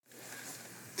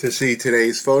To see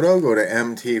today's photo, go to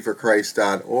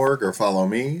mtforchrist.org or follow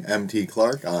me, MT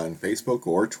Clark, on Facebook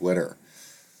or Twitter.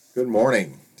 Good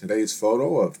morning. Today's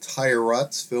photo of tire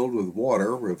ruts filled with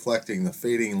water reflecting the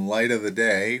fading light of the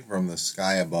day from the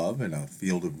sky above in a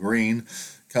field of green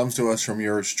comes to us from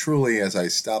yours truly as I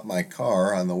stopped my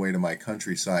car on the way to my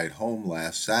countryside home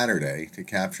last Saturday to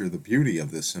capture the beauty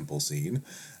of this simple scene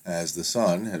as the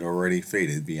sun had already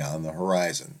faded beyond the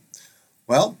horizon.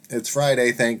 Well, it's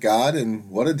Friday, thank God, and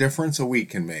what a difference a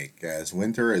week can make, as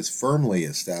winter has firmly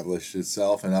established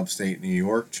itself in upstate New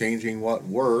York, changing what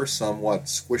were somewhat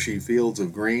squishy fields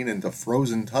of green into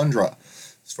frozen tundra,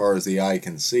 as far as the eye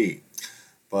can see.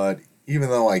 But even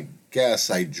though I guess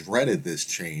I dreaded this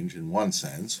change in one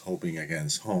sense, hoping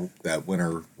against hope that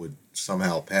winter would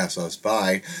somehow pass us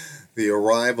by, the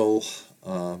arrival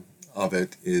of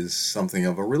it is something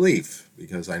of a relief,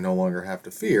 because I no longer have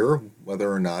to fear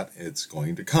whether or not it's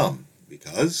going to come,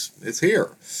 because it's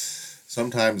here.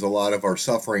 Sometimes a lot of our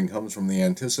suffering comes from the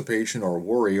anticipation or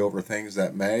worry over things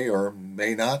that may or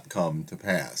may not come to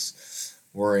pass.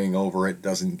 Worrying over it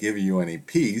doesn't give you any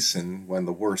peace, and when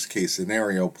the worst case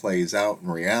scenario plays out in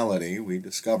reality, we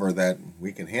discover that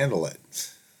we can handle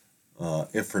it.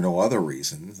 If for no other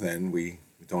reason, then we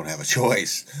don't have a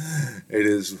choice. It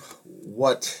is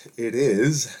what it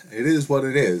is. It is what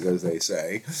it is, as they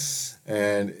say,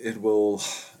 and it will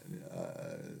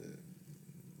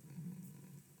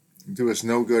do us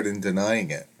no good in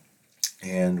denying it.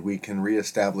 And we can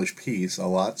reestablish peace a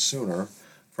lot sooner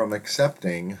from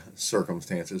accepting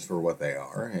circumstances for what they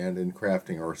are and in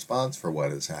crafting a response for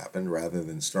what has happened rather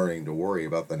than starting to worry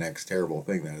about the next terrible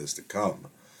thing that is to come.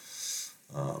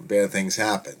 Bad things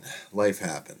happen, life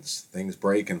happens, things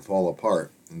break and fall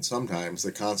apart, and sometimes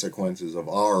the consequences of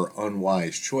our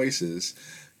unwise choices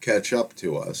catch up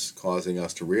to us, causing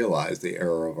us to realize the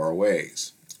error of our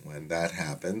ways. When that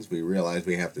happens, we realize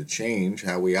we have to change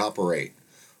how we operate,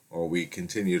 or we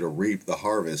continue to reap the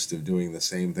harvest of doing the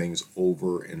same things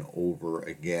over and over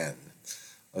again.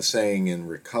 A saying in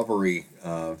recovery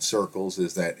circles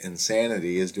is that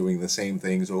insanity is doing the same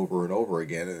things over and over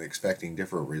again and expecting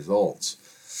different results.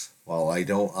 While I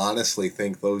don't honestly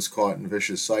think those caught in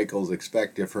vicious cycles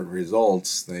expect different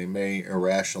results, they may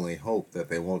irrationally hope that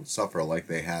they won't suffer like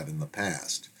they have in the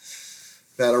past.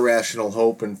 That irrational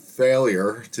hope and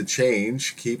failure to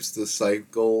change keeps the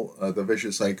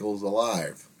vicious cycles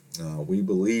alive. We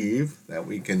believe that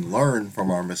we can learn from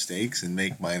our mistakes and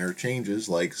make minor changes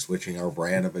like switching our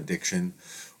brand of addiction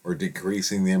or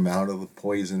decreasing the amount of the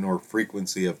poison or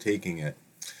frequency of taking it,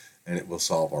 and it will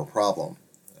solve our problem.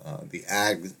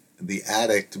 The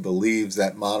addict believes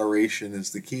that moderation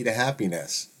is the key to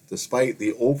happiness, despite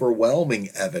the overwhelming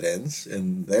evidence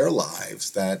in their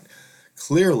lives that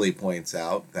clearly points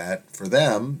out that for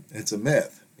them it's a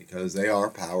myth because they are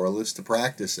powerless to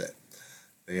practice it.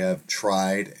 They have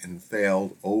tried and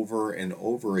failed over and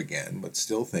over again, but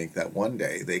still think that one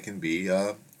day they can be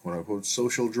a quote-unquote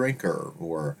social drinker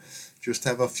or just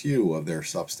have a few of their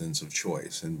substance of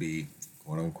choice and be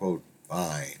quote-unquote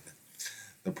fine.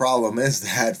 The problem is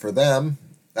that for them,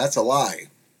 that's a lie.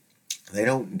 They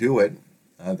don't do it.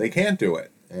 They can't do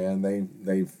it. And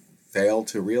they fail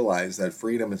to realize that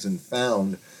freedom isn't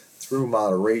found through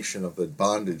moderation of the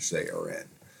bondage they are in.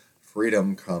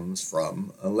 Freedom comes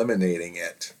from eliminating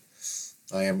it.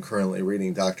 I am currently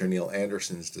reading Dr. Neil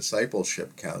Anderson's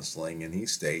Discipleship Counseling, and he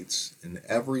states, in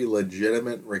every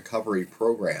legitimate recovery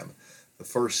program, the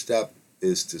first step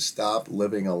is to stop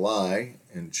living a lie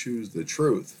and choose the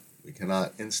truth. We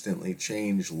cannot instantly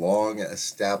change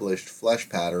long-established flesh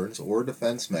patterns or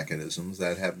defense mechanisms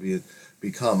that have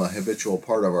become a habitual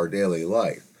part of our daily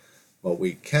life, but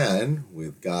we can,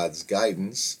 with God's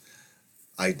guidance,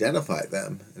 identify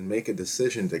them and make a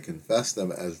decision to confess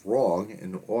them as wrong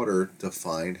in order to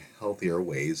find healthier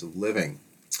ways of living.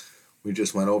 We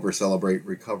just went over Celebrate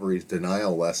Recovery's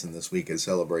denial lesson this week at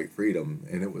Celebrate Freedom,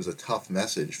 and it was a tough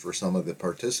message for some of the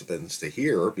participants to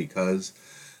hear because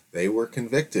they were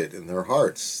convicted in their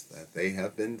hearts that they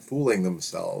have been fooling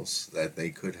themselves, that they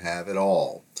could have it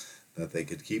all, that they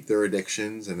could keep their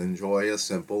addictions and enjoy a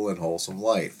simple and wholesome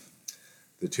life.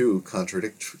 The two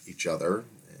contradict each other,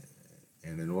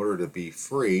 and in order to be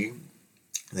free,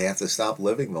 they have to stop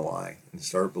living the lie and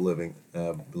start believing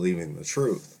the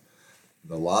truth.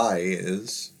 The lie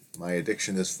is, my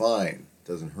addiction is fine,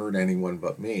 doesn't hurt anyone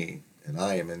but me, and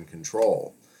I am in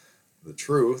control. The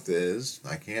truth is,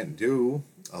 I can't do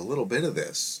a little bit of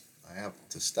this. I have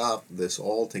to stop this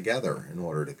altogether in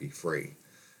order to be free.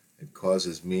 It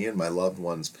causes me and my loved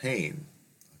ones pain.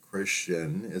 A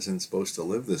Christian isn't supposed to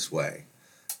live this way.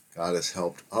 God has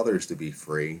helped others to be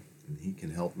free, and He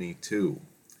can help me too.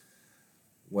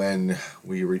 When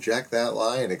we reject that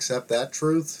lie and accept that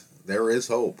truth, there is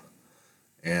hope.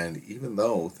 And even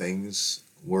though things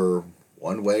were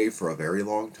one way for a very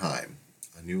long time,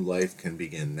 a new life can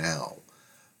begin now.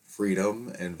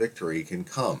 Freedom and victory can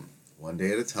come one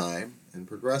day at a time and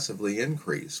progressively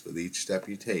increase with each step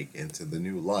you take into the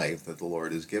new life that the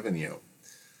Lord has given you.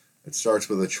 It starts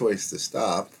with a choice to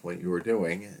stop what you are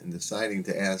doing and deciding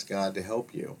to ask God to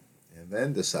help you, and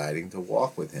then deciding to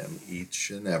walk with Him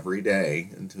each and every day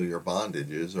until your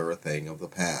bondages are a thing of the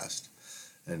past,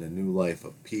 and a new life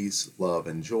of peace, love,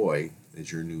 and joy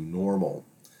is your new normal.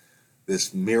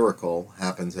 This miracle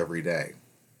happens every day.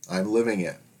 I'm living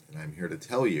it, and I'm here to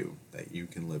tell you that you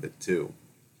can live it too.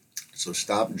 So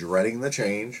stop dreading the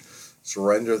change,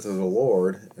 surrender to the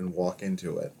Lord, and walk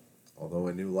into it. Although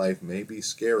a new life may be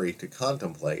scary to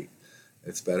contemplate,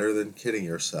 it's better than kidding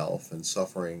yourself and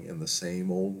suffering in the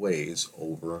same old ways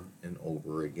over and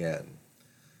over again.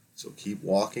 So keep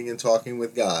walking and talking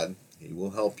with God. He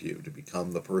will help you to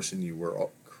become the person you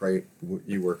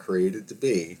were created to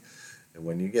be, and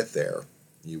when you get there,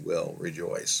 you will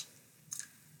rejoice.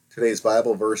 Today's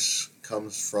Bible verse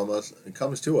comes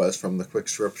to us from the Quick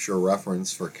Scripture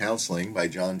Reference for Counseling by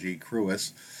John G.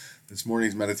 Cruis. This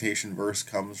morning's meditation verse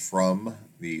comes from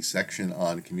the section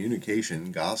on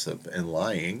communication, gossip, and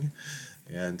lying.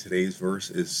 And today's verse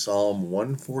is Psalm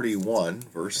 141,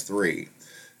 verse 3.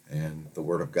 And the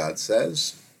Word of God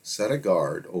says, "Set a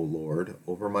guard, O Lord,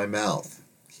 over my mouth.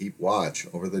 Keep watch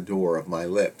over the door of my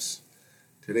lips."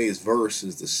 Today's verse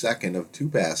is the second of two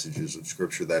passages of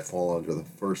Scripture that fall under the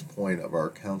first point of our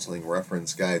Counseling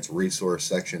Reference Guide's resource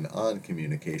section on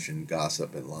communication,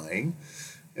 gossip, and lying.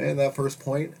 And that first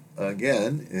point,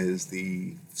 again, is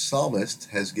the psalmist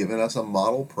has given us a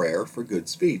model prayer for good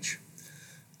speech.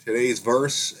 Today's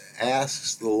verse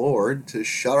asks the Lord to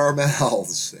shut our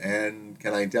mouths, and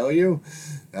can I tell you,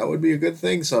 that would be a good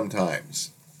thing sometimes.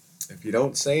 If you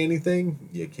don't say anything,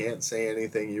 you can't say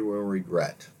anything you will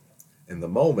regret. In the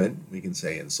moment, we can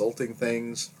say insulting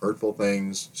things, hurtful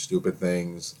things, stupid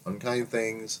things, unkind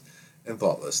things, and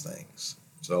thoughtless things.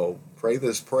 So pray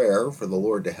this prayer for the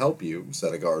Lord to help you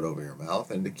set a guard over your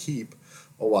mouth and to keep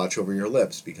a watch over your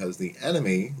lips, because the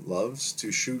enemy loves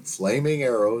to shoot flaming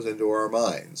arrows into our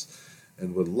minds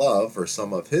and would love for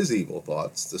some of his evil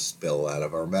thoughts to spill out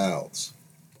of our mouths.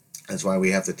 That's why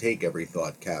we have to take every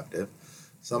thought captive.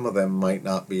 Some of them might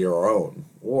not be our own,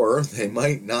 or they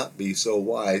might not be so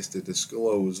wise to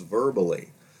disclose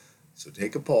verbally. So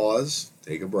take a pause,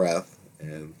 take a breath,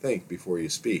 and think before you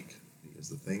speak, because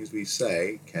the things we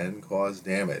say can cause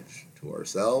damage to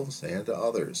ourselves and to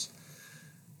others.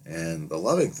 And the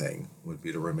loving thing would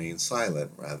be to remain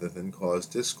silent rather than cause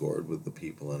discord with the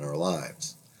people in our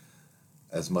lives.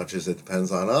 As much as it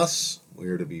depends on us, we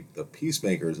are to be the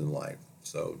peacemakers in life.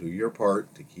 So do your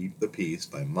part to keep the peace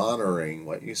by monitoring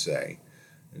what you say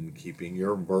and keeping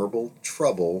your verbal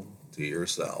trouble to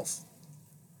yourself.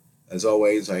 As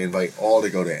always, I invite all to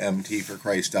go to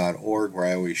mtforchrist.org, where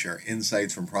I always share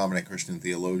insights from prominent Christian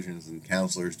theologians and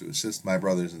counselors to assist my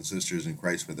brothers and sisters in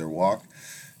Christ with their walk.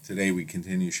 Today we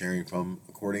continue sharing from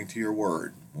According to Your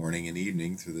Word, Morning and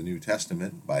Evening through the New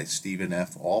Testament by Stephen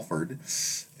F. Alford.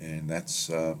 And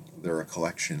they're a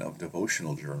collection of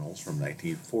devotional journals from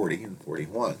 1940 and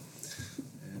 41.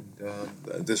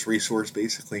 And this resource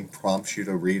basically prompts you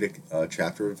to read a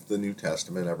chapter of the New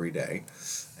Testament every day.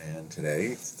 And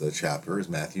today the chapter is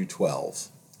Matthew 12.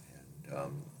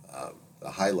 And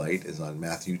the highlight is on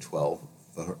Matthew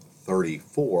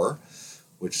 12:34,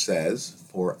 which says,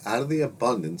 "For out of the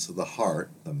abundance of the heart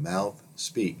the mouth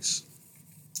speaks."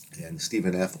 And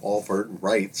Stephen F. Alford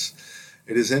writes,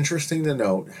 "It is interesting to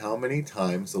note how many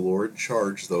times the Lord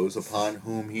charged those upon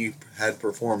whom he had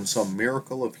performed some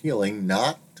miracle of healing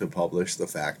not to publish the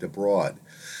fact abroad.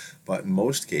 But in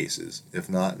most cases, if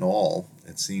not in all,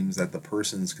 it seems that the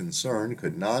persons concerned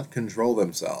could not control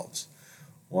themselves.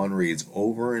 One reads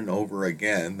over and over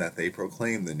again that they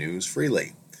proclaimed the news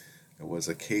freely. It was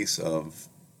a case of,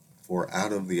 for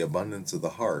out of the abundance of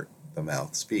the heart, the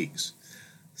mouth speaks.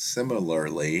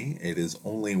 Similarly, it is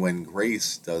only when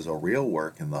grace does a real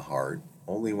work in the heart,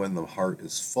 only when the heart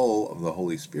is full of the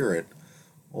Holy Spirit,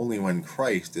 only when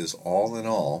Christ is all in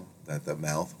all, that the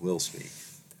mouth will speak."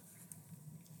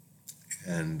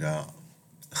 And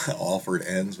Alford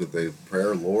ends with the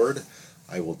prayer, "Lord,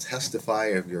 I will testify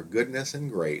of your goodness and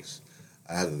grace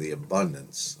out of the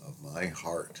abundance of my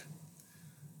heart."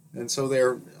 And so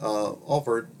there,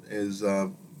 Alford is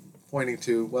pointing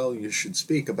to, well, you should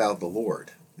speak about the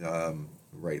Lord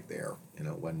right there. You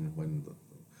know, when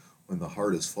the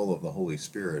heart is full of the Holy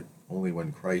Spirit, only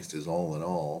when Christ is all in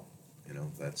all, you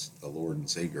know, that's the Lord and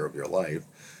Savior of your life,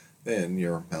 then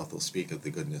your mouth will speak of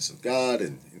the goodness of God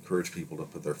and encourage people to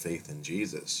put their faith in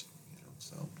Jesus.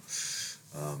 So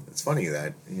it's funny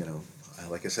that,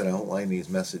 like I said, I don't line these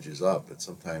messages up, but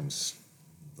sometimes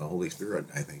the Holy Spirit,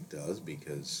 I think, does,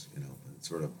 because, it's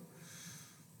sort of,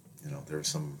 there's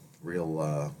some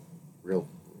real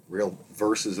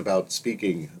verses about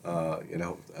speaking,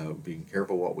 being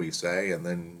careful what we say, and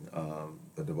then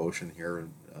the devotion here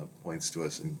points to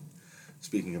us in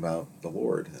speaking about the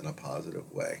Lord in a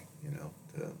positive way,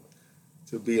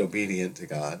 to be obedient to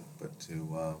God, but to,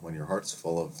 when your heart's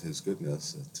full of His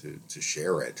goodness, to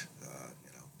share it,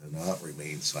 to not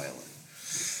remain silent.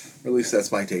 Or at least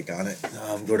that's my take on it.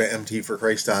 Go to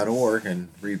mtforchrist.org and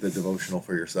read the devotional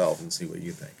for yourself and see what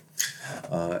you think.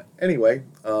 Anyway,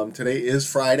 today is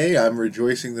Friday. I'm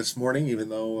rejoicing this morning, even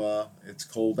though it's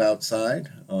cold outside,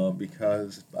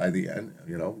 because by the end,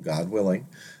 God willing,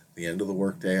 the end of the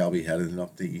workday, I'll be heading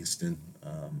up to Easton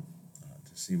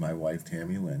to see my wife,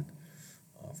 Tammy Lynn,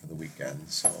 for the weekend.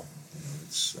 So,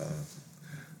 it's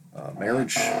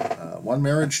marriage, one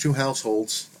marriage, two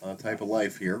households type of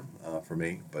life here for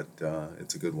me, but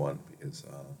it's a good one because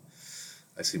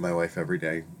I see my wife every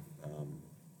day.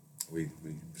 We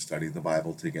study the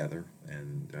Bible together,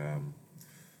 and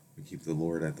we keep the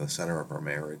Lord at the center of our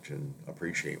marriage and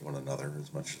appreciate one another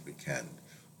as much as we can.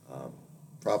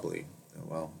 Probably,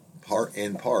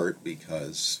 in part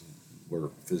because we're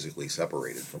physically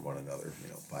separated from one another,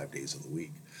 5 days of the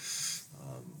week,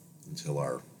 until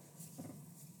our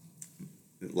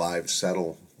lives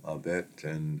settle a bit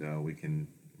and we can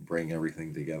bring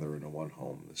everything together into one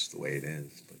home. This is the way it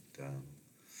is, but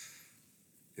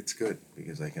it's good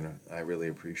because I really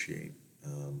appreciate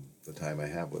the time I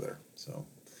have with her. So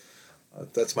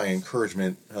that's my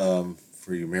encouragement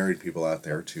for you married people out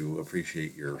there, to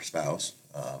appreciate your spouse,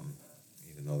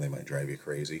 even though they might drive you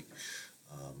crazy,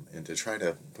 and to try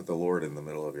to put the Lord in the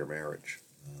middle of your marriage.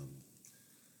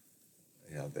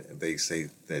 They say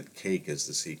that cake is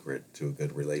the secret to a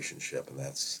good relationship, and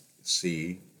that's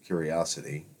C,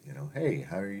 curiosity. Hey,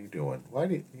 how are you doing? Why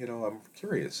do I'm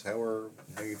curious. How are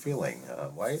you feeling?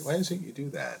 Why is it you do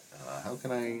that? How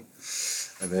can I?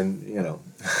 And then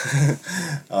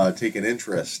take an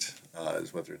interest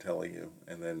is what they're telling you.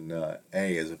 And then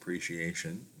A is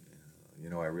appreciation.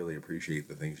 I really appreciate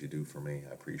the things you do for me.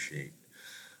 I appreciate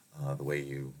the way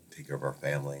you take care of our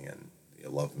family and you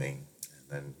love me. And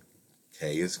then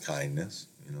K is kindness.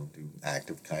 Do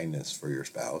active kindness for your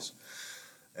spouse.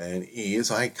 And E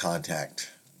is eye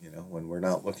contact. When we're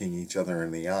not looking each other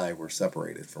in the eye, we're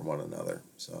separated from one another.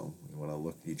 So we want to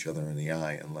look each other in the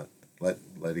eye and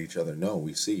let each other know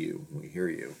we see you, we hear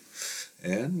you,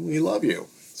 and we love you.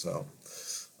 So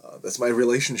that's my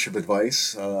relationship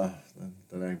advice that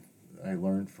I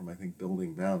learned from, I think,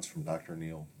 Building Bounds from Dr.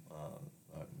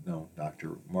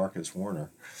 Dr. Marcus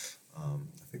Warner. I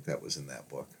think that was in that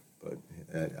book. But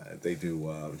they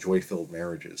do Joy-Filled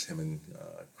Marriages, him and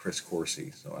Chris Corsi.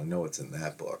 So I know it's in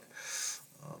that book.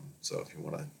 So if you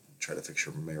want to try to fix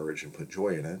your marriage and put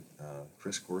joy in it,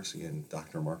 Chris Corsi and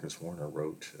Dr. Marcus Warner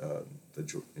wrote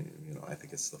I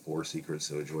think it's the 4 Secrets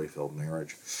of a Joy-Filled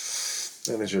Marriage.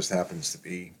 And it just happens to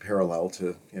be parallel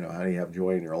to, how do you have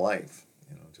joy in your life?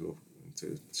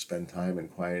 To spend time in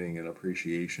quieting and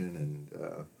appreciation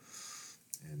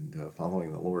and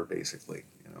following the Lord, basically,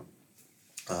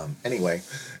 Anyway,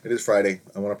 it is Friday.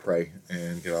 I want to pray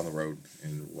and get on the road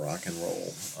and rock and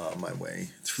roll my way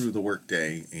through the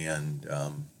workday and,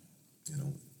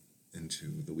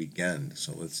 into the weekend.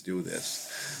 So let's do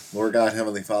this. Lord God,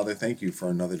 Heavenly Father, thank you for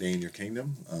another day in your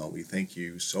kingdom. We thank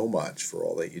you so much for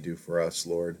all that you do for us,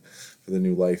 Lord, for the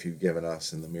new life you've given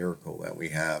us and the miracle that we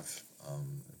have,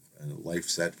 and a life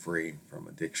set free from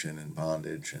addiction and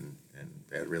bondage and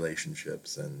bad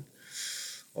relationships and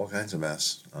all kinds of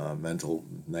mess,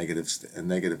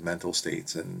 negative mental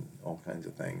states, and all kinds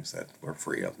of things that we're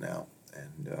free of now.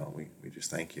 And we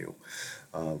just thank you,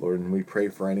 Lord. And we pray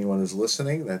for anyone who's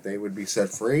listening that they would be set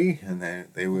free and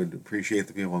that they would appreciate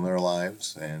the people in their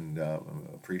lives and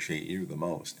appreciate you the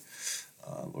most,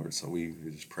 Lord. So we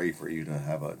just pray for you to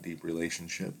have a deep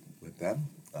relationship with them,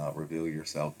 reveal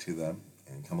yourself to them,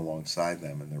 and come alongside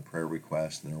them in their prayer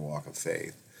requests and their walk of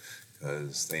faith,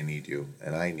 because they need you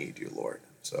and I need you, Lord.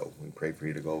 So we pray for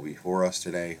you to go before us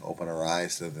today, open our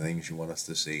eyes to the things you want us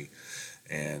to see,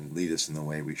 and lead us in the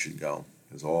way we should go.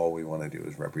 Because all we want to do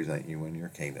is represent you in your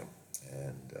kingdom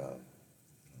and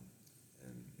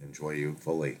enjoy you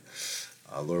fully.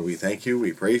 Lord, we thank you,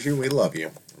 we praise you, we love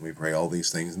you, and we pray all these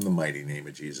things in the mighty name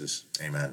of Jesus. Amen.